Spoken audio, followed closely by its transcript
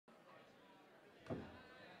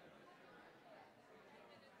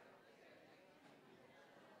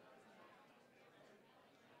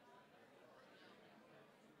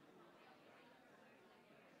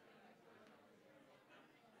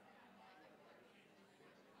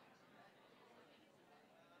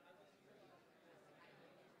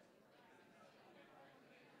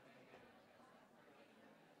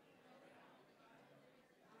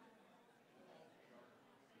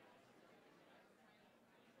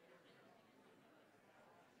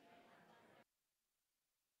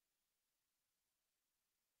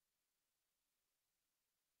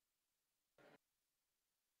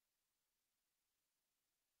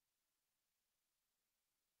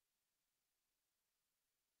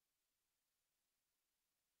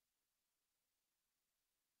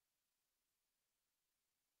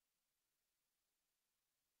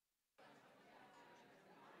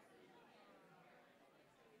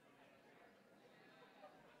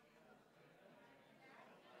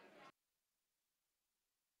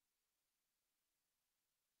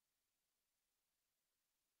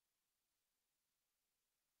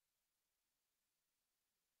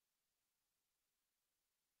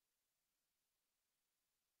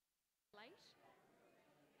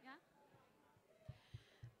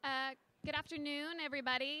Good afternoon,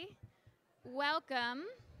 everybody. Welcome.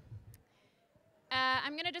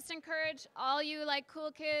 I'm going to just encourage all you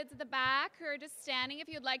cool kids at the back who are just standing, if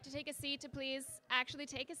you'd like to take a seat, to please actually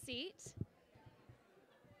take a seat.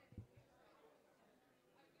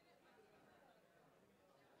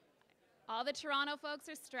 All the Toronto folks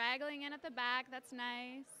are straggling in at the back. That's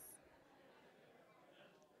nice.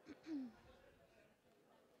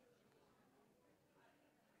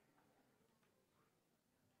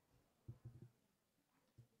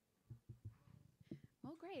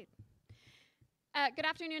 Oh, great. Good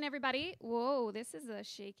afternoon, everybody. Whoa, this is a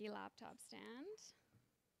shaky laptop stand.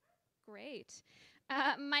 Great.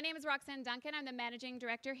 My name is Roxanne Duncan. I'm the managing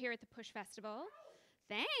director here at the PuSh Festival.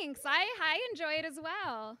 Thanks. I enjoy it as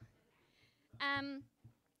well.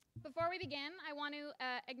 Before we begin, I want to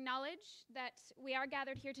acknowledge that we are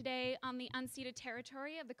gathered here today on the unceded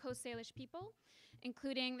territory of the Coast Salish people,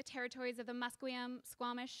 including the territories of the Musqueam,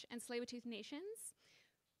 Squamish, and Tsleil-Waututh nations.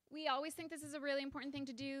 We always think this is a really important thing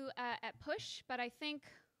to do at PuSh, but I think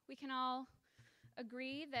we can all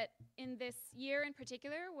agree that in this year in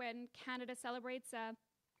particular, when Canada celebrates a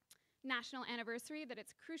national anniversary, that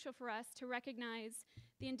it's crucial for us to recognize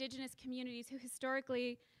the Indigenous communities who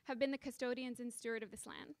historically have been the custodians and steward of this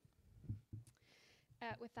land.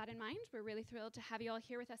 With that in mind, we're really thrilled to have you all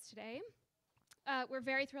here with us today. We're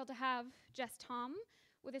very thrilled to have Jess Thom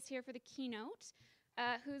with us here for the keynote,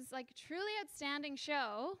 whose truly outstanding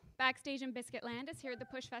show, Backstage and Biscuit Land, is here at the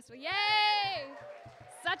PuSh Festival. Yay!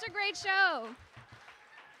 Such a great show.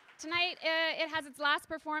 Tonight, it has its last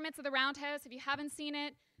performance at the Roundhouse. If you haven't seen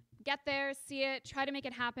it, get there, see it, try to make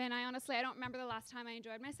it happen. I don't remember the last time I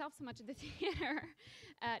enjoyed myself so much at the theater.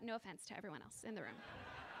 No offense to everyone else in the room.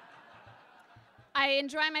 I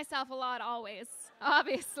enjoy myself a lot always,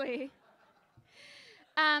 obviously.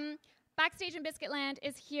 Backstage and Biscuit Land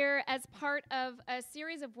is here as part of a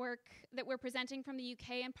series of work that we're presenting from the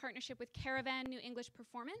UK in partnership with Caravan New English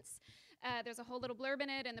Performance. There's a whole little blurb in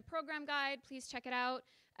it and the program guide. Please check it out.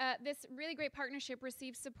 This really great partnership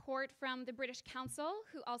received support from the British Council,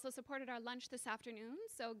 who also supported our lunch this afternoon.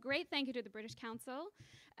 So great thank you to the British Council,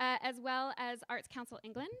 as well as Arts Council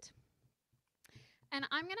England. And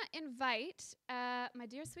I'm going to invite my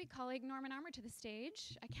dear sweet colleague Norman Armour to the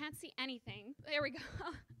stage. I can't see anything. There we go.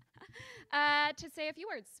 To say a few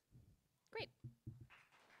words. Great.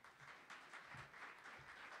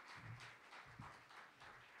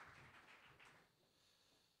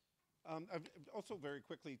 Also very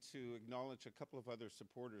quickly to acknowledge a couple of other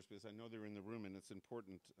supporters, because I know they're in the room and it's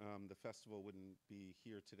important. The festival wouldn't be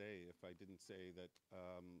here today if I didn't say that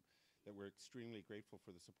that we're extremely grateful for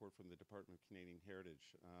the support from the Department of Canadian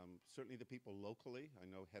Heritage. Certainly the people locally. I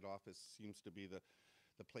know head office seems to be the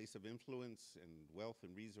place of influence and wealth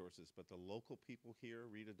and resources, but the local people here,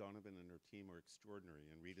 Rita Donovan and her team, are extraordinary.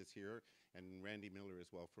 And Rita's here, and Randy Miller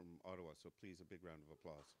as well from Ottawa. So please, a big round of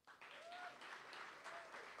applause.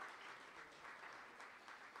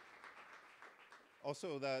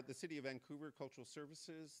 Also, the City of Vancouver Cultural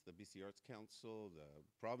Services, the BC Arts Council, the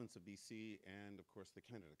Province of BC, and of course the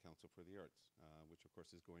Canada Council for the Arts, which of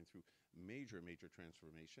course is going through major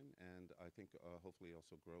transformation, and I think hopefully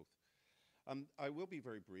also growth. I will be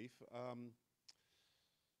very brief.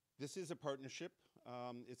 This is a partnership.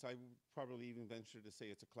 I would probably even venture to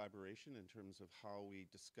say it's a collaboration in terms of how we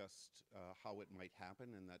discussed how it might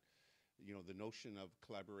happen, and that, the notion of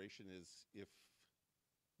collaboration is if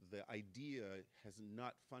the idea has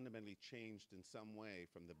not fundamentally changed in some way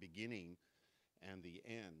from the beginning and the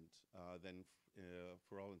end, then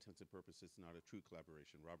for all intents and purposes, it's not a true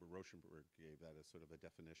collaboration. Robert Rauschenberg gave that as sort of a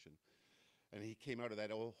definition. And he came out of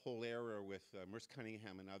that whole era with Merce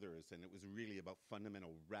Cunningham and others, and it was really about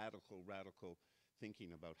fundamental, radical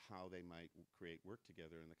thinking about how they might create work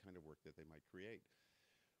together and the kind of work that they might create.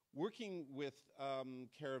 Working with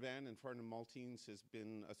Caravan and Farnham Maltings has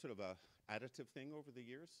been a sort of a additive thing over the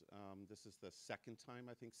years. This is the second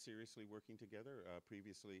time, I think, seriously working together.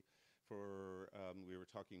 Previously, we were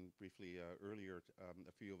talking briefly earlier,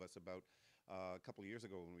 a few of us, about a couple of years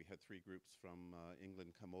ago when we had 3 groups from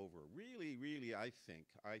England come over. Really, I think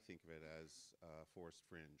of it as Forest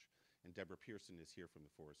Fringe. And Deborah Pearson is here from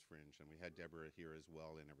the Forest Fringe, and we had Deborah here as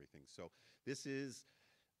well and everything. So this is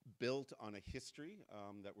built on a history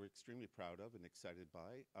that we're extremely proud of and excited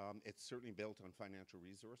by. It's certainly built on financial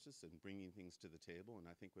resources and bringing things to the table. And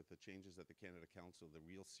I think with the changes at the Canada Council, the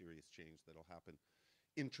real serious change that'll happen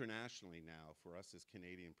internationally now for us as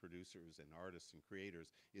Canadian producers and artists and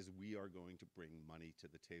creators is we are going to bring money to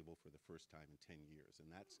the table for the first time in 10 years. And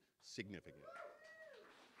that's significant.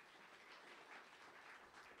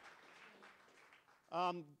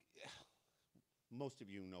 Most of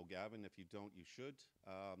you know Gavin. If you don't, you should.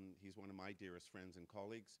 He's one of my dearest friends and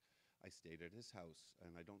colleagues. I stayed at his house,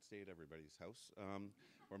 and I don't stay at everybody's house,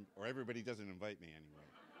 or everybody doesn't invite me anyway.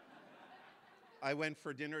 I went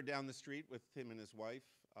for dinner down the street with him and his wife.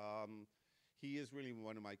 He is really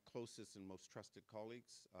one of my closest and most trusted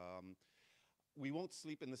colleagues. We won't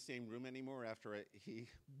sleep in the same room anymore after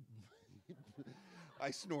I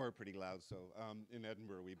snore pretty loud, so in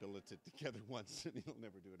Edinburgh we billeted together once and he'll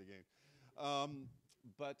never do it again.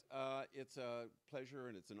 But it's a pleasure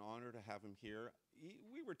and it's an honor to have him here.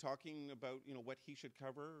 We were talking about what he should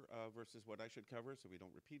cover versus what I should cover, so we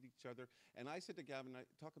don't repeat each other. And I said to Gavin,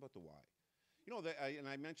 talk about the why. And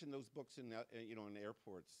I mentioned those books in in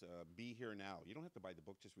airports. Be Here Now. You don't have to buy the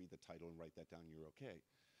book; just read the title and write that down. You're okay.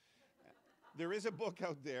 There is a book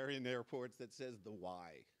out there in airports that says the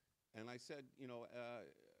why. And I said,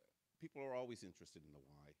 people are always interested in the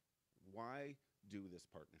why. Why do this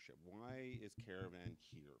partnership? Why is Caravan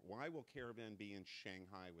here? Why will Caravan be in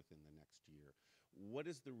Shanghai within the next year? What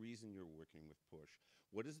is the reason you're working with PuSh?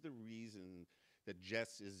 What is the reason that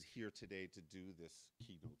Jess is here today to do this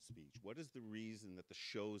keynote speech? What is the reason that the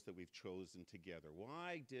shows that we've chosen together?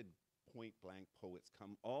 Why did Point Blank Poets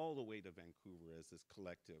come all the way to Vancouver as this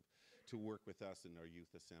collective to work with us in our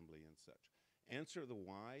youth assembly and such? Answer the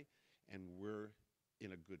why, and we're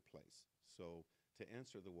in a good place. So to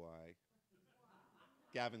answer the why,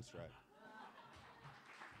 Gavin Stride.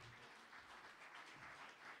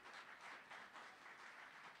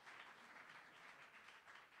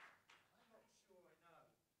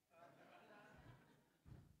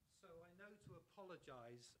 So I know to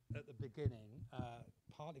apologise at the beginning,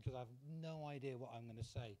 partly because I have no idea what I'm going to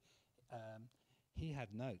say. He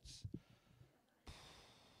had notes.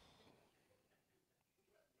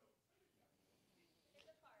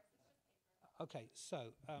 Okay,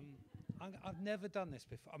 so I've never done this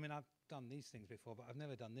before. I mean, I've done these things before, but I've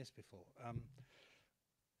never done this before.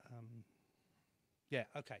 Yeah,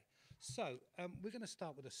 okay. So we're going to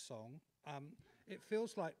start with a song. It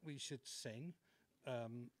feels like we should sing,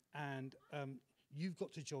 and you've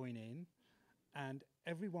got to join in, and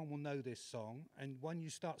everyone will know this song. And when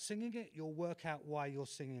you start singing it, you'll work out why you're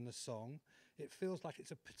singing the song. It feels like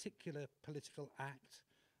it's a particular political act.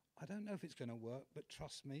 I don't know if it's going to work, but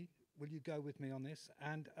trust me. Will you go with me on this?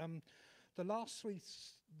 And the last three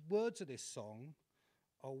words of this song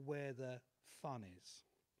are where the fun is.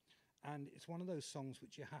 And it's one of those songs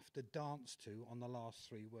which you have to dance to on the last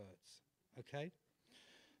three words, okay?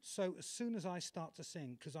 So as soon as I start to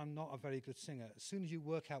sing, because I'm not a very good singer, as soon as you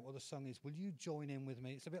work out what the song is, will you join in with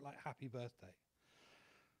me? It's a bit like Happy Birthday.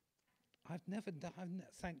 I've never done,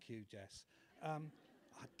 thank you, Jess.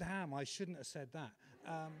 Damn, I shouldn't have said that.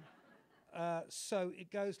 So it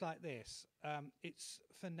goes like this. It's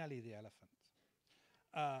for Nelly the elephant.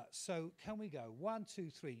 So can we go? 1, 2,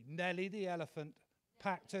 3. Nelly the elephant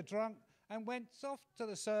packed her trunk and went off to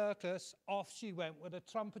the circus. Off she went with a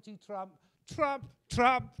trumpety trump. Trump,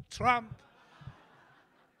 trump, trump.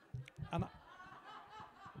 And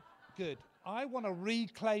good. I want to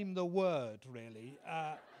reclaim the word, really.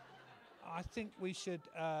 I think we should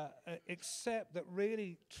accept that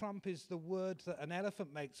really trump is the word that an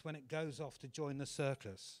elephant makes when it goes off to join the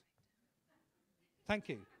circus. Thank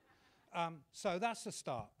you. So that's the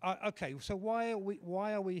start. Okay, so why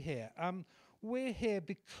are we here? We're here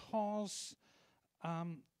because,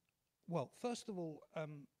 well, first of all,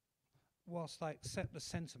 whilst I accept the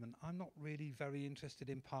sentiment, I'm not really very interested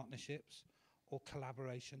in partnerships or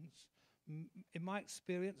collaborations. In my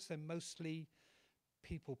experience, they're mostly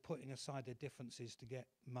people putting aside their differences to get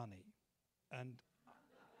money, and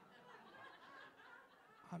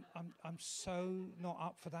I'm so not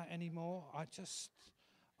up for that anymore. I just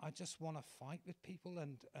want to fight with people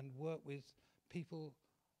and work with people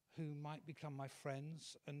who might become my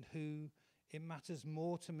friends, and who it matters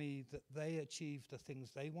more to me that they achieve the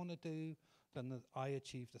things they want to do than that I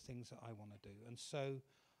achieve the things that I want to do. And so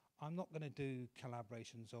I'm not going to do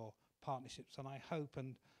collaborations or partnerships, and I hope,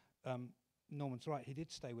 and Norman's right, he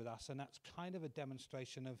did stay with us, and that's kind of a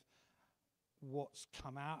demonstration of what's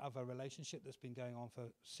come out of a relationship that's been going on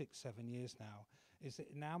for 6, 7 years now, is that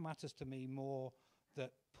it now matters to me more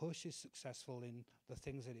that PuSh is successful in the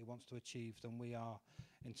things that it wants to achieve than we are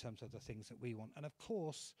in terms of the things that we want. And of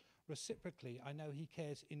course, reciprocally, I know he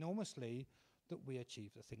cares enormously that we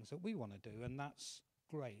achieve the things that we want to do, and that's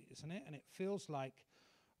great, isn't it? And it feels like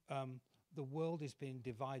the world is being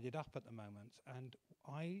divided up at the moment, and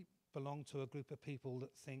I belong to a group of people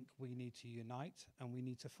that think we need to unite and we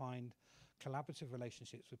need to find collaborative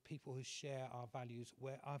relationships with people who share our values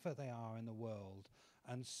wherever they are in the world.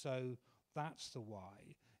 And so that's the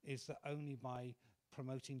why, is that only by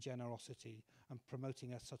promoting generosity and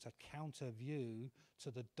promoting a sort of counter view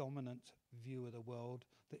to the dominant view of the world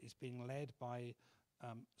that is being led by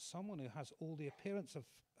someone who has all the appearance of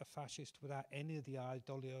a fascist without any of the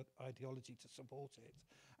ideology to support it.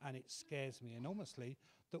 And it scares me enormously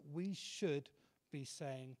that we should be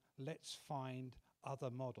saying, let's find other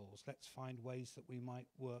models, let's find ways that we might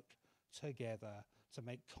work together to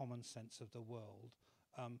make common sense of the world,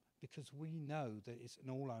 because we know that it's in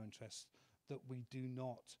all our interests that we do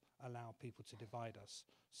not allow people to divide us.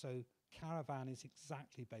 So Caravan is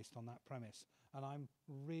exactly based on that premise. And I'm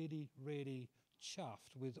really, really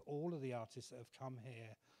chuffed with all of the artists that have come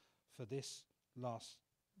here for this last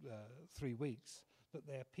 3 weeks, that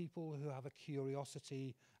they're people who have a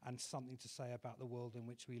curiosity and something to say about the world in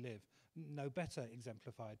which we live. No better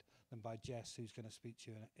exemplified than by Jess, who's going to speak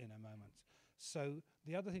to you in a moment. So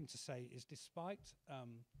the other thing to say is, despite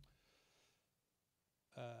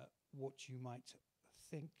what you might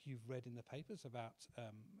think you've read in the papers about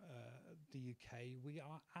the UK, we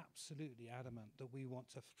are absolutely adamant that we want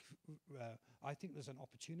to, I think there's an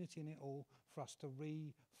opportunity in it all for us to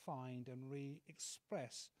re-find and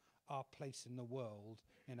re-express our place in the world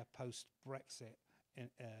in a post-Brexit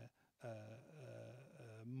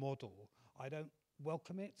model. I don't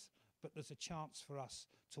welcome it, but there's a chance for us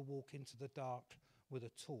to walk into the dark with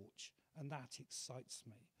a torch, and that excites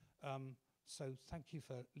me. So thank you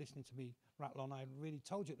for listening to me rattle on. I really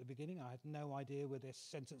told you at the beginning I had no idea where this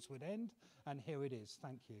sentence would end, and here it is.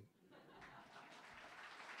 Thank you.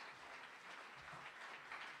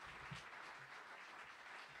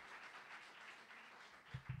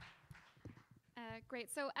 Great.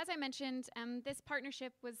 So as I mentioned, this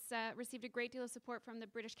partnership received a great deal of support from the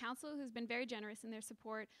British Council, who's been very generous in their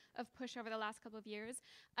support of PuSh over the last couple of years.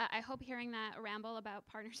 I hope hearing that ramble about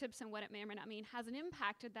partnerships and what it may or may not mean hasn't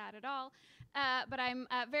impacted that at all. But I'm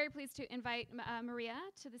very pleased to invite Maria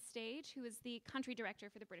to the stage, who is the country director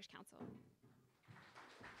for the British Council.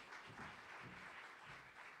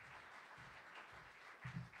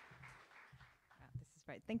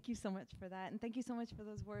 Right. Thank you so much for that. And thank you so much for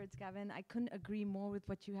those words, Gavin. I couldn't agree more with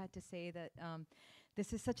what you had to say, that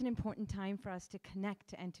this is such an important time for us to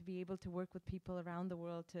connect and to be able to work with people around the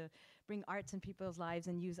world, to bring arts in people's lives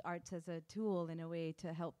and use arts as a tool in a way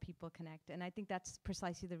to help people connect. And I think that's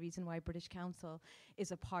precisely the reason why British Council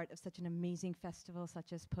is a part of such an amazing festival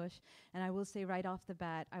such as PuSh. And I will say right off the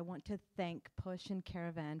bat, I want to thank PuSh and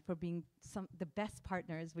Caravan for being the best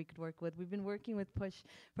partners we could work with. We've been working with PuSh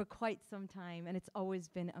for quite some time, and it's always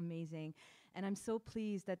been amazing. And I'm so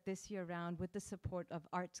pleased that this year round, with the support of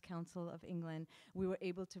Arts Council of England, we were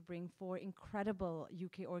able to bring 4 incredible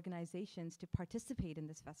UK organizations to participate in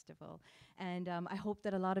this festival. And I hope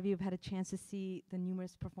that a lot of you have had a chance to see the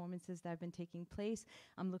numerous performances that have been taking place.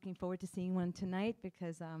 I'm looking forward to seeing one tonight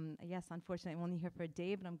because, yes, unfortunately, I'm only here for a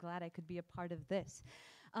day, but I'm glad I could be a part of this.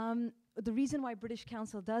 The reason why British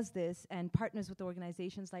Council does this and partners with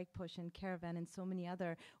organizations like PuSh and Caravan and so many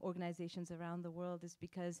other organizations around the world is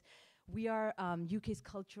because we are UK's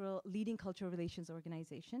leading cultural relations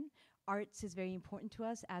organization. Arts is very important to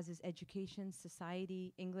us, as is education,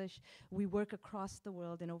 society, English. We work across the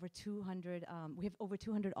world in over 200, we have over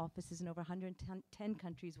 200 offices in over 110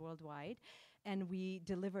 countries worldwide. And we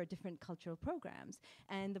deliver different cultural programs.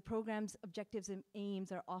 And the program's objectives and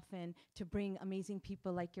aims are often to bring amazing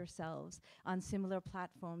people like yourselves on similar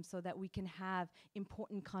platforms so that we can have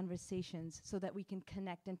important conversations, so that we can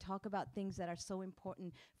connect and talk about things that are so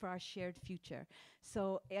important for our shared future.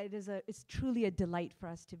 So it's truly a delight for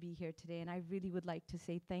us to be here today. And I really would like to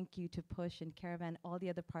say thank you to PuSh and Caravan, all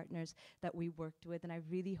the other partners that we worked with. And I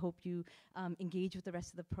really hope you engage with the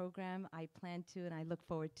rest of the program. I plan to, and I look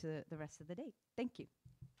forward to the rest of the day. Thank you.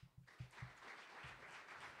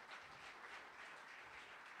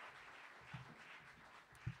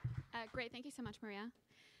 Great, thank you so much, Maria.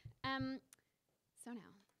 So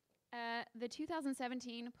now, the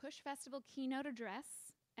 2017 PuSh Festival Keynote Address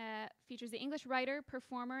features the English writer,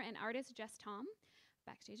 performer, and artist Jess Thom,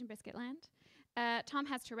 Backstage in Biscuit Land. Thom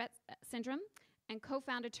has Tourette syndrome and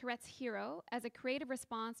co-founded Touretteshero as a creative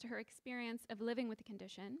response to her experience of living with the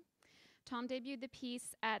condition. Thom debuted the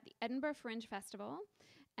piece at the Edinburgh Fringe Festival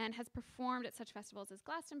and has performed at such festivals as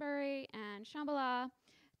Glastonbury and Shambala.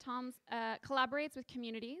 Thom collaborates with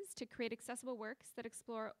communities to create accessible works that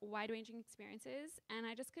explore wide-ranging experiences, and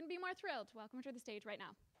I just couldn't be more thrilled to welcome her to the stage right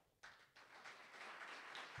now.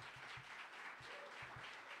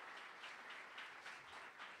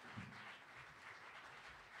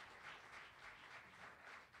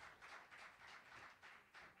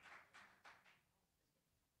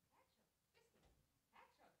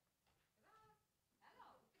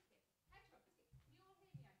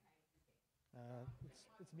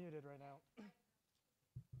 It's muted right now.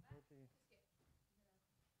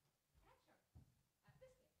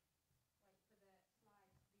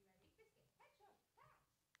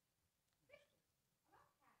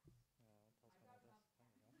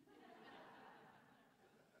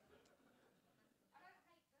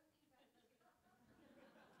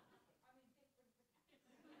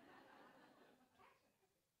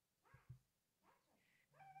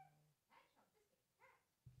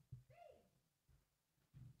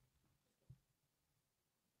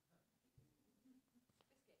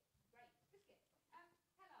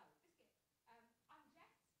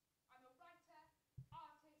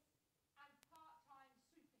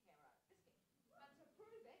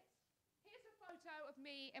 Photo of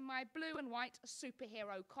me in my blue and white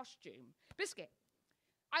superhero costume. Biscuit.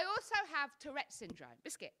 I also have Tourette syndrome.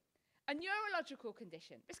 Biscuit. A neurological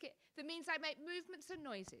condition. Biscuit. That means I make movements and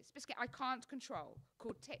noises. Biscuit. I can't control.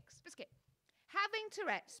 Called tics. Biscuit. Having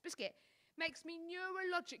Tourette's. Biscuit. Makes me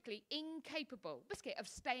neurologically incapable. Biscuit. Of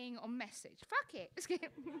staying on message. Fuck it.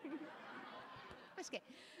 Biscuit. Biscuit.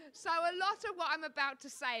 So a lot of what I'm about to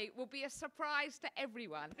say will be a surprise to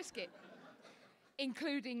everyone. Biscuit.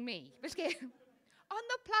 Including me. Biscuit. On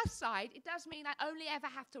the plus side, it does mean I only ever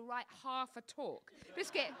have to write half a talk.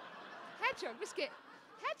 Biscuit. Hedgehog. Biscuit.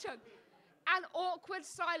 Hedgehog. And awkward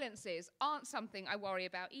silences aren't something I worry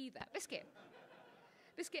about either. Biscuit.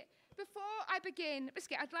 Biscuit. Before I begin,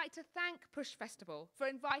 Biscuit, I'd like to thank PuSh Festival for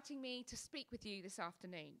inviting me to speak with you this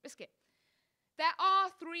afternoon. Biscuit. There are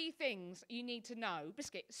 3 things you need to know,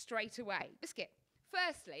 Biscuit, straight away. Biscuit.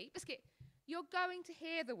 Firstly, Biscuit, you're going to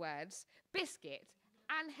hear the words biscuit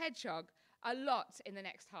and hedgehog a lot in the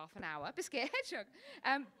next half an hour. Biscuit, hedgehog.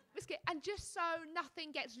 Biscuit, and just so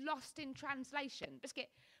nothing gets lost in translation, Biscuit,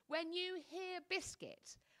 when you hear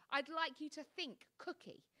biscuit, I'd like you to think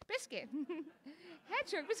cookie. Biscuit.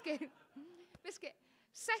 Hedgehog, biscuit. Biscuit.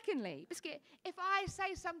 Secondly, Biscuit, if I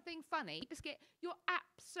say something funny, Biscuit, you're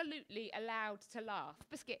absolutely allowed to laugh.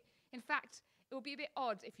 Biscuit, in fact, it will be a bit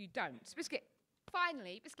odd if you don't. Biscuit.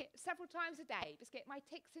 Finally, Biscuit, several times a day, Biscuit, my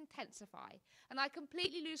tics intensify and I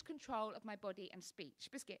completely lose control of my body and speech.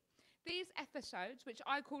 Biscuit, these episodes, which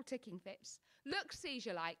I call ticking fits, look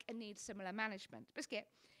seizure-like and need similar management. Biscuit,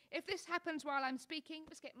 if this happens while I'm speaking,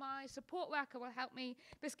 Biscuit, my support worker will help me.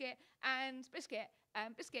 Biscuit, and Biscuit,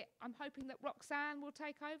 Biscuit, I'm hoping that Roxanne will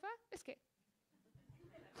take over. Biscuit.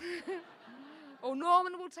 Or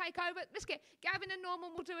Norman will take over. Biscuit, Gavin and Norman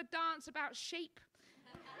will do a dance about sheep.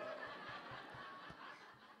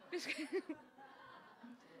 Biscuit.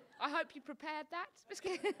 I hope you prepared that.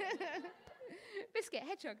 Biscuit. Biscuit,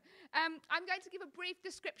 hedgehog. I'm going to give a brief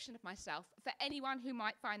description of myself for anyone who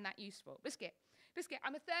might find that useful. Biscuit. Biscuit,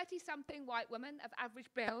 I'm a 30-something white woman of average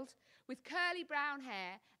build with curly brown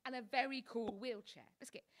hair and a very cool wheelchair.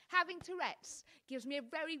 Biscuit. Having Tourette's gives me a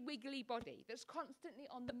very wiggly body that's constantly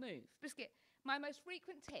on the move. Biscuit. My most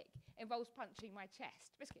frequent tic involves punching my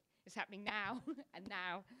chest. Biscuit. It's happening now and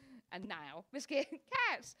now and now. Biscuit.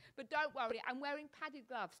 Cats. But don't worry, I'm wearing padded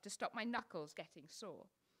gloves to stop my knuckles getting sore.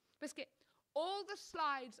 Biscuit. All the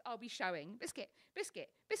slides I'll be showing, Biscuit, Biscuit,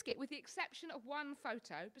 Biscuit, with the exception of one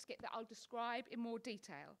photo, Biscuit, that I'll describe in more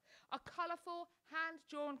detail, are colourful,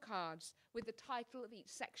 hand-drawn cards with the title of each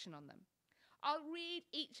section on them. I'll read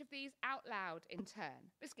each of these out loud in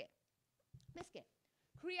turn. Biscuit, Biscuit,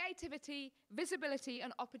 creativity, visibility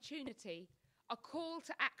and opportunity, a call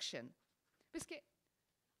to action. Biscuit,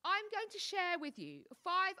 I'm going to share with you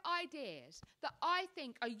 5 ideas that I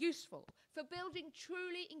think are useful for building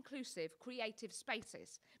truly inclusive creative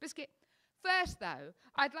spaces. Biscuit, first though,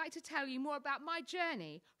 I'd like to tell you more about my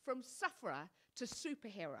journey from sufferer to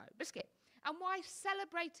superhero. Biscuit, and why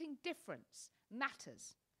celebrating difference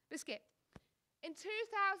matters. Biscuit, in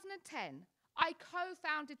 2010, I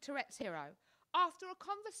co-founded Touretteshero after a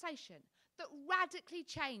conversation that radically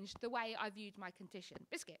changed the way I viewed my condition.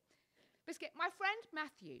 Biscuit, Biscuit, my friend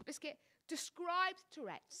Matthew, Biscuit, described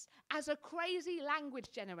Tourette's as a crazy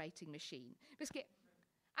language-generating machine, Biscuit,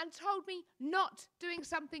 and told me not doing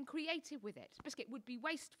something creative with it, Biscuit, would be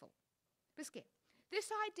wasteful. Biscuit, this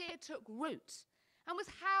idea took root and was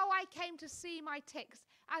how I came to see my tics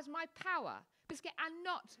as my power, Biscuit, and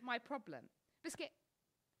not my problem. Biscuit,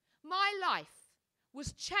 my life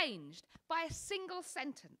was changed by a single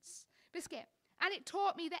sentence, Biscuit, and it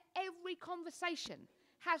taught me that every conversation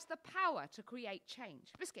has the power to create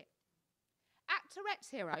change. Biscuit. At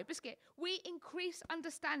Touretteshero, Biscuit, we increase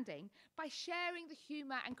understanding by sharing the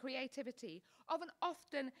humour and creativity of an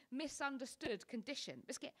often misunderstood condition,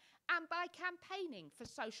 Biscuit, and by campaigning for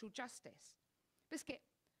social justice. Biscuit,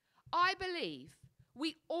 I believe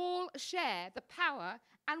we all share the power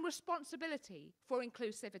and responsibility for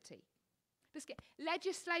inclusivity. Biscuit,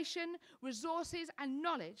 legislation, resources, and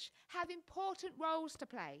knowledge have important roles to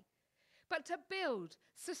play. But to build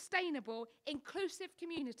sustainable, inclusive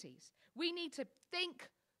communities, we need to think,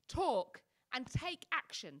 talk, and take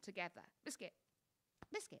action together. Biscuit.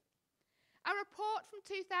 Biscuit. A report from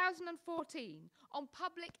 2014 on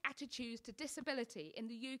public attitudes to disability in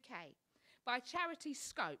the UK by charity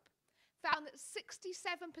Scope found that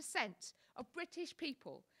 67% of British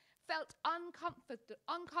people felt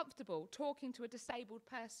uncomfortable talking to a disabled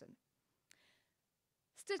person.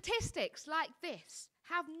 Statistics like this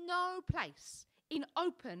have no place in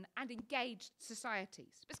open and engaged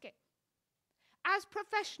societies. Biscuit. As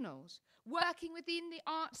professionals working within the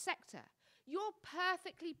arts sector, you're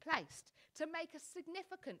perfectly placed to make a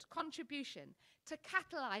significant contribution to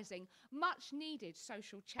catalysing much needed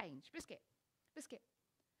social change. Biscuit. Biscuit.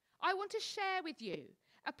 I want to share with you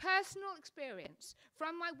a personal experience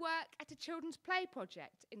from my work at a children's play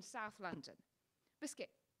project in South London. Biscuit.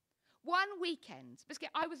 One weekend, Biscuit,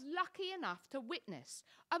 I was lucky enough to witness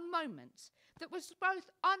a moment that was both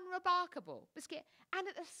unremarkable, Biscuit, and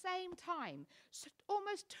at the same time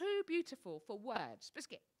almost too beautiful for words.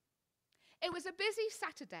 Biscuit. It was a busy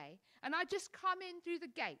Saturday, and I'd just come in through the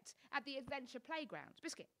gate at the adventure playground.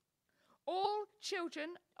 Biscuit. All children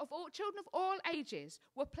of all ages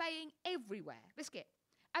were playing everywhere. Biscuit.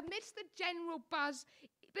 Amidst the general buzz,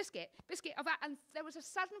 Biscuit, and there was a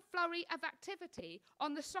sudden flurry of activity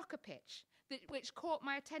on the soccer pitch which caught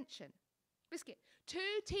my attention. Biscuit. Two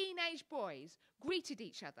teenage boys greeted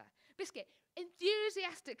each other. Biscuit.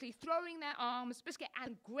 Enthusiastically throwing their arms, Biscuit,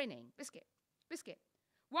 and grinning. Biscuit. Biscuit.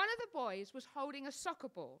 One of the boys was holding a soccer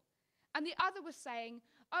ball, and the other was saying,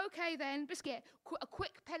 "Okay then, Biscuit, a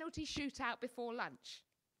quick penalty shootout before lunch."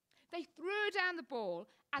 They threw down the ball,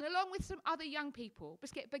 and along with some other young people,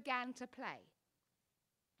 Biscuit, began to play.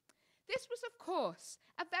 This was, of course,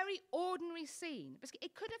 a very ordinary scene. Biscuit,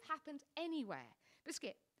 it could have happened anywhere.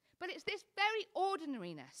 Biscuit, but it's this very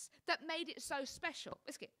ordinariness that made it so special.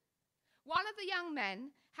 Biscuit. One of the young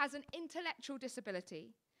men has an intellectual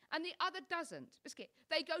disability, and the other doesn't. Biscuit.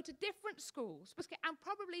 They go to different schools, Biscuit, and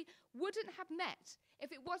probably wouldn't have met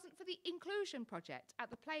if it wasn't for the inclusion project at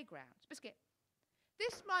the playground. Biscuit.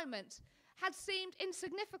 This moment had seemed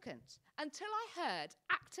insignificant until I heard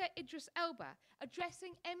actor Idris Elba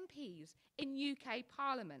addressing MPs in UK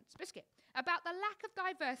Parliament, Biscuit, about the lack of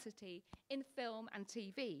diversity in film and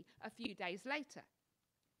TV a few days later.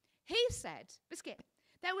 He said, Biscuit,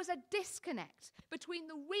 there was a disconnect between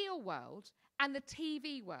the real world and the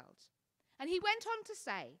TV world. And he went on to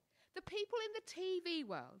say, the people in the TV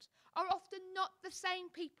world are often not the same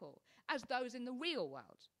people as those in the real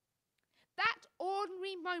world. That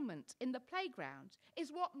ordinary moment in the playground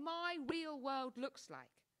is what my real world looks like.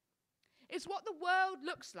 It's what the world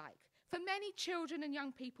looks like for many children and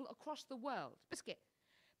young people across the world, Biscuit.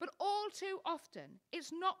 But all too often,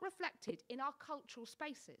 it's not reflected in our cultural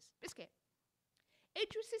spaces, Biscuit.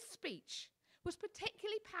 Idris's speech was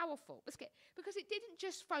particularly powerful, Biscuit, because it didn't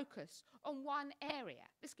just focus on one area,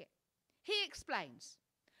 Biscuit. He explains,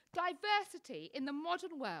 diversity in the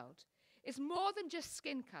modern world is more than just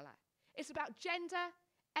skin colour. It's about gender,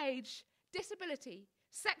 age, disability,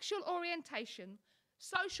 sexual orientation,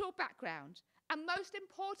 social background, and most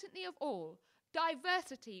importantly of all,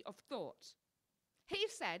 diversity of thought. He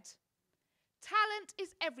said, talent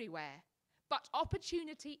is everywhere, but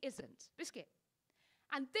opportunity isn't. Biscuit.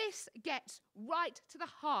 And this gets right to the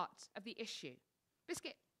heart of the issue.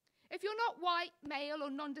 Biscuit, if you're not white, male,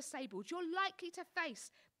 or non-disabled, you're likely to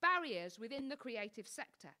face barriers within the creative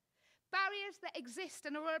sector. Barriers that exist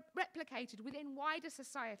and are replicated within wider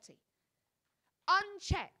society.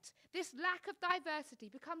 Unchecked, this lack of diversity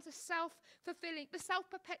becomes a self-fulfilling,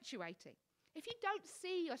 self-perpetuating. If you don't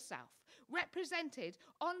see yourself represented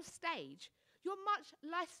on stage, you're much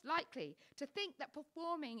less likely to think that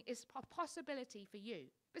performing is a possibility for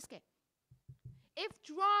you. Biscuit. If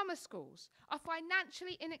drama schools are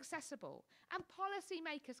financially inaccessible and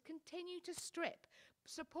policymakers continue to strip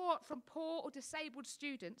support from poor or disabled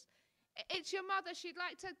students, it's your mother, she'd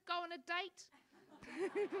like to go on a date?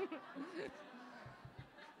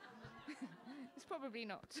 It's probably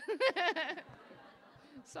not.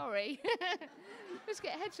 Sorry.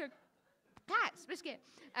 Biscuit, hedgehog, cats, Biscuit,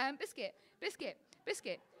 Biscuit, Biscuit,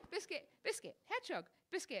 Biscuit, Biscuit, Biscuit, hedgehog,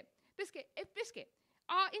 Biscuit, Biscuit, Biscuit.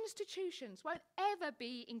 Our institutions won't ever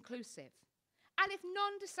be inclusive. And if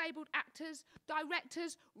non-disabled actors,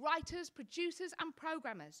 directors, writers, producers and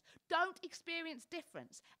programmers don't experience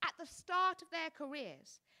difference at the start of their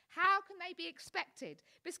careers, how can they be expected,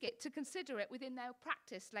 Biscuit, to consider it within their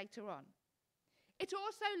practice later on? It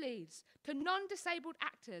also leads to non-disabled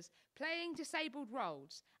actors playing disabled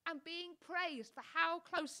roles and being praised for how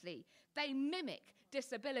closely they mimic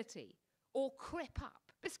disability or crip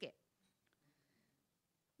up. Biscuit.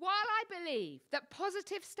 While I believe that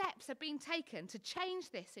positive steps have been taken to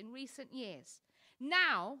change this in recent years,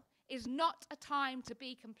 now is not a time to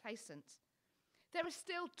be complacent. There are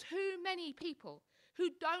still too many people who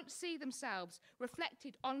don't see themselves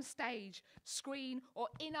reflected on stage, screen, or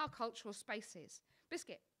in our cultural spaces.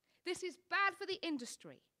 Biscuit, this is bad for the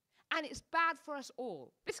industry, and it's bad for us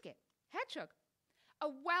all. Biscuit, hedgehog. A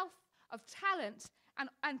wealth of talent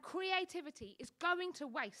and creativity is going to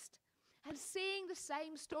waste, and seeing the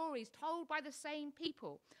same stories told by the same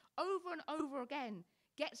people over and over again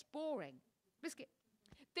gets boring. Biscuit.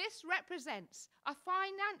 This represents a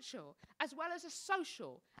financial as well as a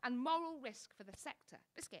social and moral risk for the sector.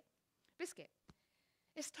 Biscuit. Biscuit.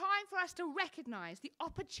 It's time for us to recognise the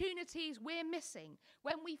opportunities we're missing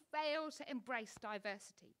when we fail to embrace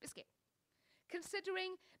diversity. Biscuit.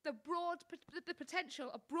 Considering the potential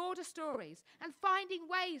of broader stories and finding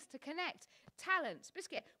ways to connect talent,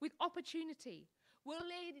 Biscuit, with opportunity will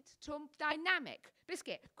lead to a dynamic,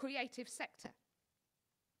 Biscuit, creative sector.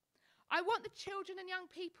 I want the children and young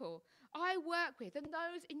people I work with and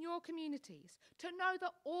those in your communities to know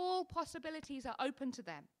that all possibilities are open to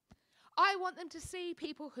them. I want them to see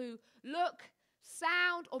people who look,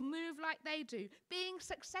 sound, or move like they do, being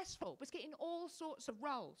successful, Biscuit, in all sorts of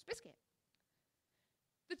roles. Biscuit.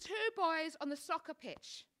 The two boys on the soccer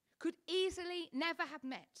pitch could easily never have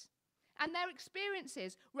met, and their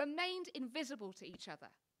experiences remained invisible to each other.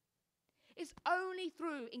 It's only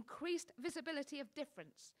through increased visibility of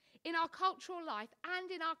difference in our cultural life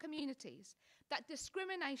and in our communities that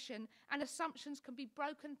discrimination and assumptions can be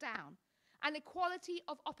broken down and equality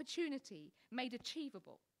of opportunity made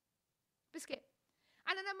achievable. Biscuit.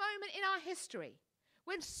 And in a moment in our history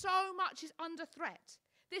when so much is under threat,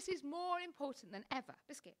 this is more important than ever.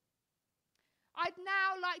 Biscuit. I'd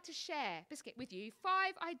now like to share, Biscuit, with you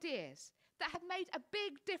 5 ideas that have made a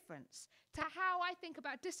big difference to how I think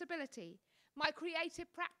about disability, my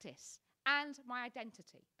creative practice, and my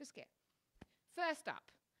identity. Biscuit. First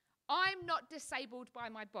up, I'm not disabled by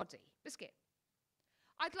my body. Biscuit.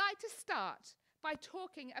 I'd like to start by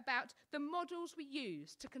talking about the models we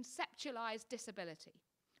use to conceptualise disability.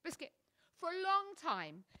 Biscuit. For a long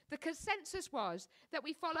time, the consensus was that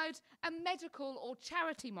we followed a medical or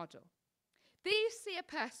charity model. These see a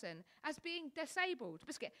person as being disabled,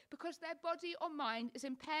 Biscuit, because their body or mind is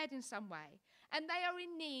impaired in some way, and they are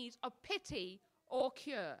in need of pity or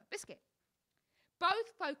cure. Biscuit.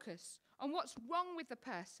 Both focus on what's wrong with the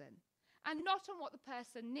person and not on what the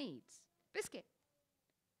person needs. Biscuit.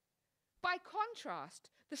 By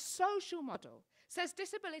contrast, the social model says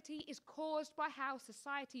disability is caused by how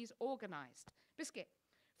society is organised. Biscuit.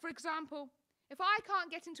 For example, if I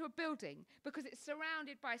can't get into a building because it's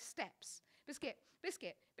surrounded by steps, Biscuit,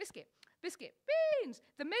 Biscuit, Biscuit, Biscuit, beans,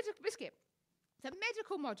 the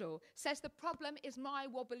medical model says the problem is my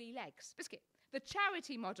wobbly legs. Biscuit. The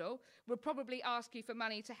charity model will probably ask you for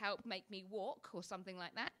money to help make me walk or something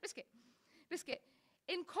like that. Biscuit. Biscuit.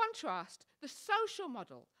 In contrast, the social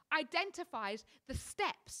model identifies the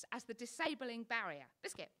steps as the disabling barrier.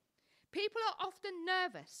 Biscuit. People are often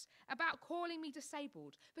nervous about calling me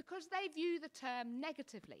disabled because they view the term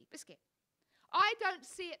negatively. Biscuit. I don't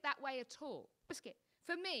see it that way at all. Biscuit.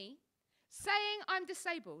 For me, saying I'm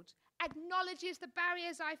disabled acknowledges the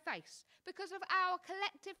barriers I face because of our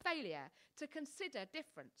collective failure to consider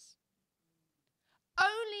difference.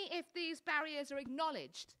 Only if these barriers are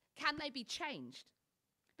acknowledged can they be changed.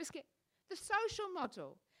 Biscuit. The social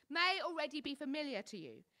model may already be familiar to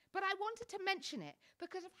you, but I wanted to mention it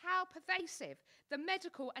because of how pervasive the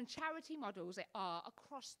medical and charity models are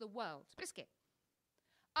across the world. Biscuit.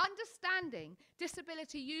 Understanding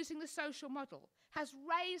disability using the social model has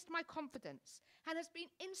raised my confidence and has been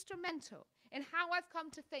instrumental in how I've come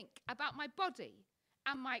to think about my body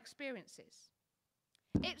and my experiences.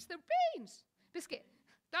 It's the beans. Biscuit.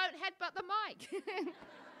 Don't headbutt the mic.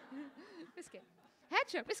 Biscuit.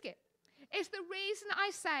 Hedgehog. Biscuit. It's the reason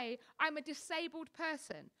I say I'm a disabled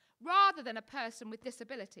person rather than a person with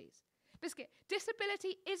disabilities. Biscuit.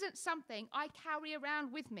 Disability isn't something I carry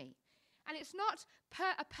around with me, and it's not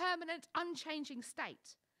a permanent, unchanging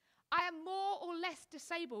state. I am more or less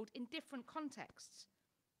disabled in different contexts.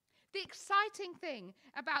 The exciting thing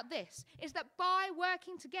about this is that by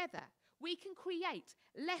working together, we can create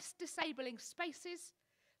less disabling spaces,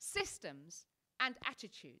 systems, and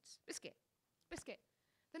attitudes. Biscuit. Biscuit.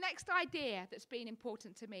 The next idea that's been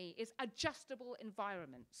important to me is adjustable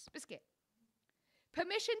environments. Biscuit.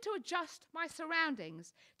 Permission to adjust my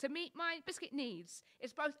surroundings to meet my Biscuit needs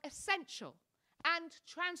is both essential and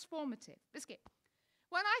transformative. Biscuit,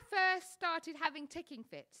 when I first started having ticking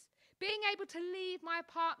fits, being able to leave my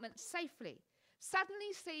apartment safely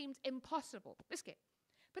suddenly seemed impossible. Biscuit.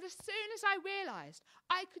 But as soon as I realised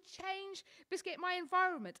I could change, Biscuit, my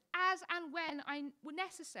environment as and when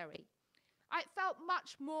necessary, it felt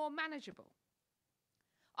much more manageable.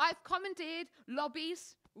 I've commandeered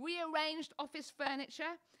lobbies, rearranged office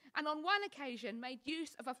furniture, and on one occasion made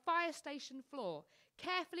use of a fire station floor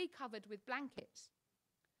carefully covered with blankets.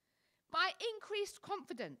 My increased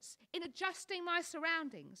confidence in adjusting my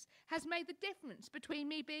surroundings has made the difference between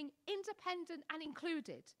me being independent and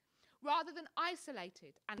included rather than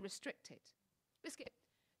isolated and restricted. Biscuit,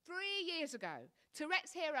 3 years ago,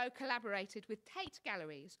 Touretteshero collaborated with Tate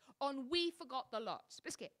Galleries on We Forgot the Lot.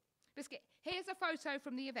 Biscuit, here's a photo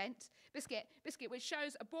from the event, Biscuit, which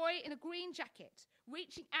shows a boy in a green jacket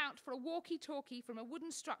reaching out for a walkie-talkie from a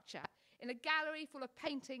wooden structure in a gallery full of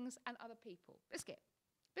paintings and other people. Biscuit.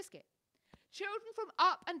 Children from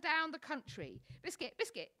up and down the country, Biscuit,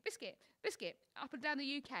 up and down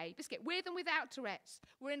the UK, Biscuit, with and without Tourette's,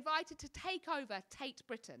 were invited to take over Tate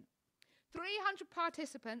Britain. 300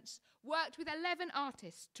 participants worked with 11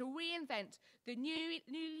 artists to reinvent the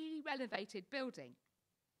newly renovated building.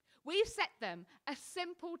 We set them a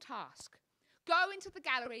simple task: go into the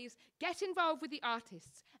galleries, get involved with the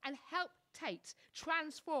artists, and help Tate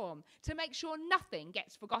transform to make sure nothing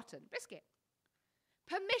gets forgotten. Biscuit.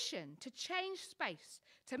 Permission to change space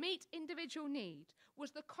to meet individual need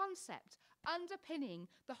was the concept underpinning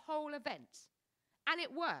the whole event, and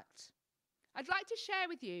it worked. I'd like to share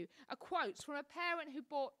with you a quote from a parent who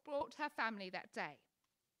brought her family that day.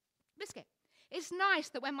 Biscuit, it's nice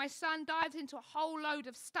that when my son dives into a whole load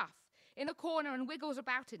of stuff in a corner and wiggles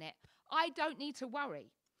about in it, I don't need to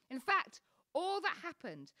worry. In fact, all that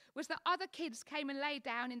happened was that other kids came and lay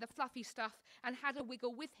down in the fluffy stuff and had a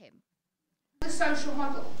wiggle with him. The social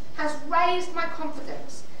model has raised my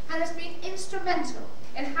confidence and has been instrumental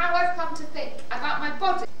in how I've come to think about my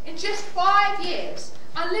body. In just 5 years,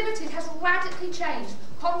 Unlimited has radically changed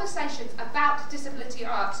conversations about disability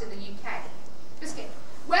arts in the UK. Biscuit,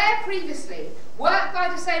 where previously work by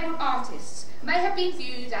disabled artists may have been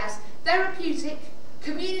viewed as therapeutic,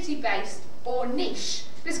 community-based or niche,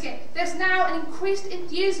 Biscuit, there's now an increased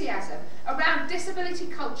enthusiasm around disability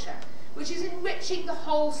culture, which is enriching the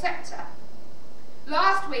whole sector.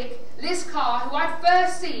 Last week, Liz Carr, who I'd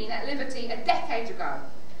first seen at Liberty a decade ago,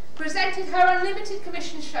 presented her Unlimited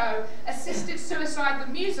commission show, Assisted Suicide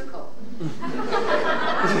the Musical,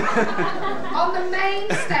 on the main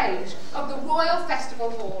stage of the Royal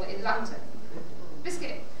Festival Hall in London.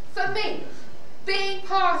 Biscuit, for me, being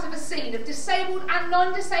part of a scene of disabled and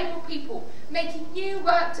non-disabled people making new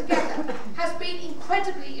work together has been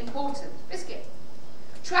incredibly important. Biscuit,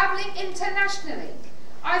 travelling internationally,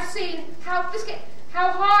 I've seen how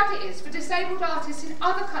hard it is for disabled artists in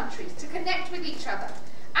other countries to connect with each other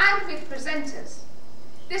and with presenters.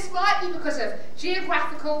 This might be because of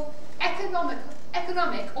geographical, economic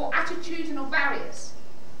or attitudinal barriers.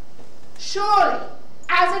 Surely,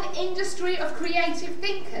 as an industry of creative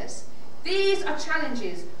thinkers, these are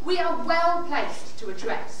challenges we are well placed to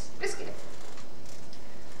address. Biscuit.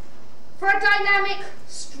 For a dynamic,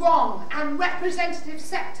 strong and representative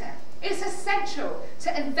sector, it's essential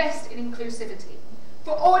to invest in inclusivity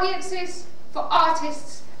for audiences, for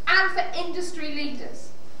artists and for industry leaders.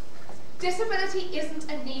 Disability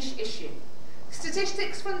isn't a niche issue.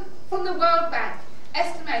 Statistics from the World Bank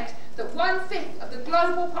estimate that 1/5 of the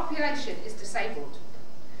global population is disabled.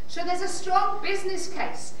 So there's a strong business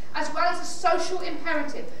case as well as a social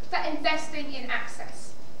imperative for investing in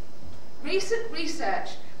access. Recent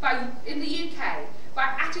research in the UK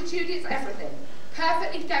by Attitude is Everything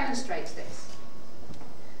perfectly demonstrates this.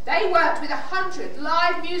 They worked with 100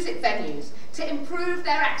 live music venues to improve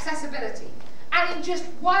their accessibility, and in just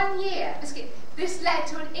 1 year, this led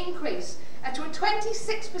to an increase, to a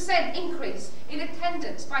 26% increase in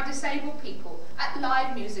attendance by disabled people at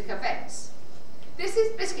live music events. This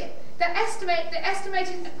is the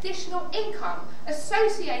estimated additional income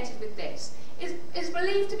associated with this is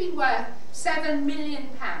believed to be worth £7 million.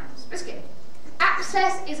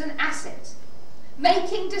 Access is an asset.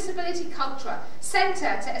 Making disability culture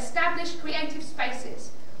centre to establish creative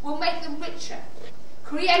spaces will make them richer,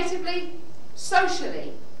 creatively,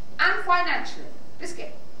 socially and financially.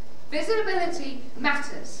 Visibility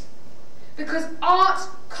matters because art,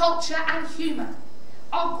 culture and humour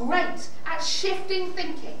are great at shifting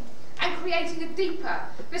thinking and creating a deeper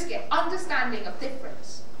understanding of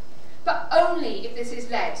difference, but only if this is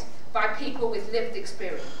led by people with lived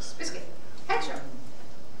experience. Hedgehog.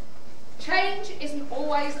 change isn't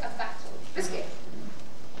always a battle. Biscuit.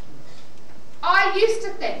 I used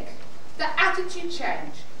to think that attitude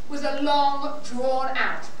change was a long,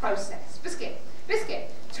 drawn-out process. Biscuit.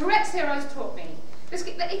 Tourettehero's taught me,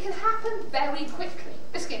 Biscuit, that it can happen very quickly.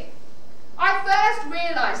 Biscuit. I first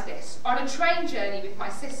realised this on a train journey with my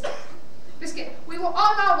sister. Biscuit. We were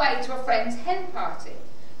on our way to a friend's hen party.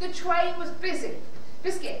 The train was busy.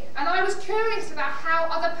 Biscuit. And I was curious about how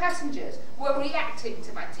other passengers were reacting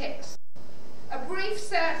to my tics. A brief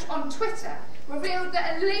search on Twitter revealed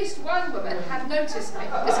that at least one woman had noticed me.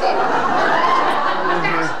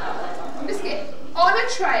 Biscuit. On a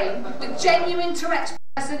train with genuine Tourette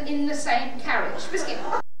person in the same carriage. Biscuit.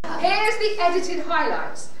 Here's the edited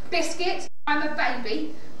highlights. Biscuit, I'm a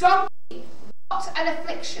baby. Donkey, what an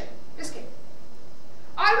affliction. Biscuit.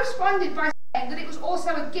 I responded by saying that it was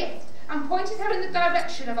also a gift and pointed her in the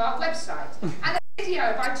direction of our website and a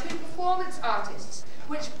video by 2 performance artists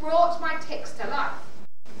which brought my tics to life.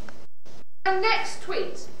 My next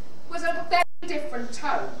tweet was of a very different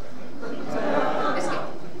tone. Biscuit.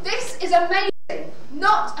 This is amazing,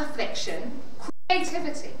 not affliction,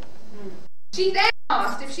 creativity. She then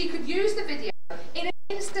asked if she could use the video in an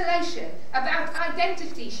installation about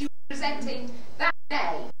identity she was presenting that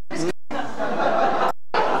day.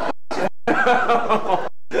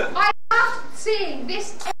 I loved seeing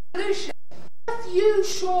this evolution in a few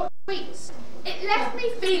short tweets. It left me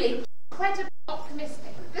feeling incredibly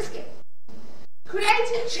optimistic. Biscuit.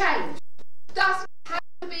 Creating change doesn't have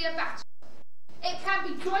to be a battle. It can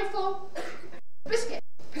be joyful, Biscuit,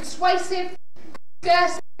 persuasive,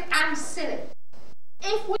 discursive, and silly.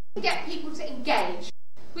 If we can get people to engage,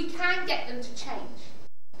 we can get them to change.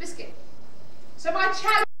 Biscuit. So my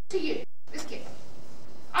challenge to you, Biscuit,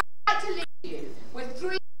 I'd like to leave you with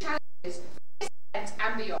 3 challenges for this event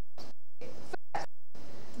and beyond. First,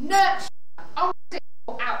 nurture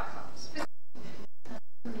unpredictable outcomes.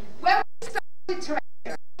 When we started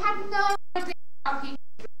Touretteshero, we had no idea how people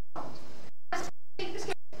would respond.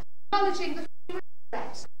 Acknowledging the human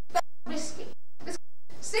threats that are risky.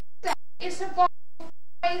 Since then, it's evolved in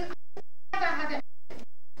ways I never had imagined.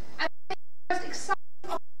 And the most exciting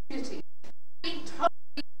opportunity being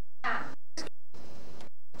totally can.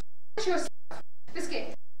 Challenge yourself.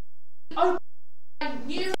 Biscuit. Open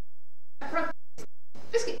new approaches.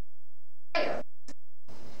 Biscuit.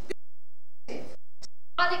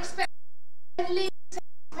 Unexpected and lead to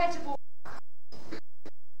incredible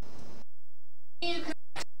new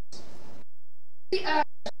connections. The urge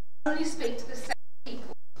to only speak to the same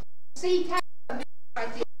people. Seek out a new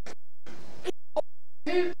idea.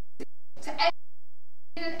 To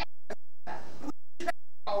in an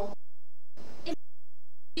effort in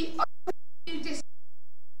the open new distance.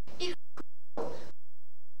 It's crucial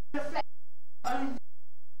to reflect on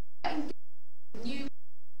new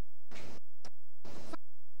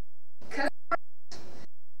collaborate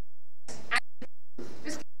and engage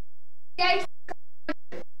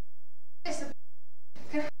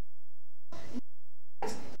can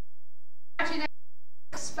imagine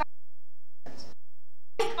expand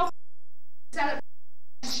take off celebrate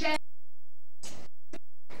and share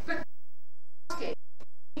but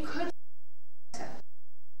you could better.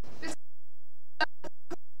 This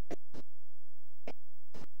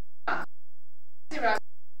zero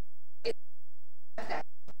is that.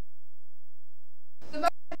 The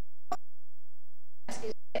most important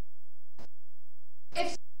is if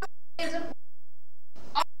something isn't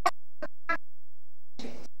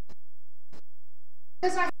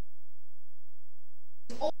because I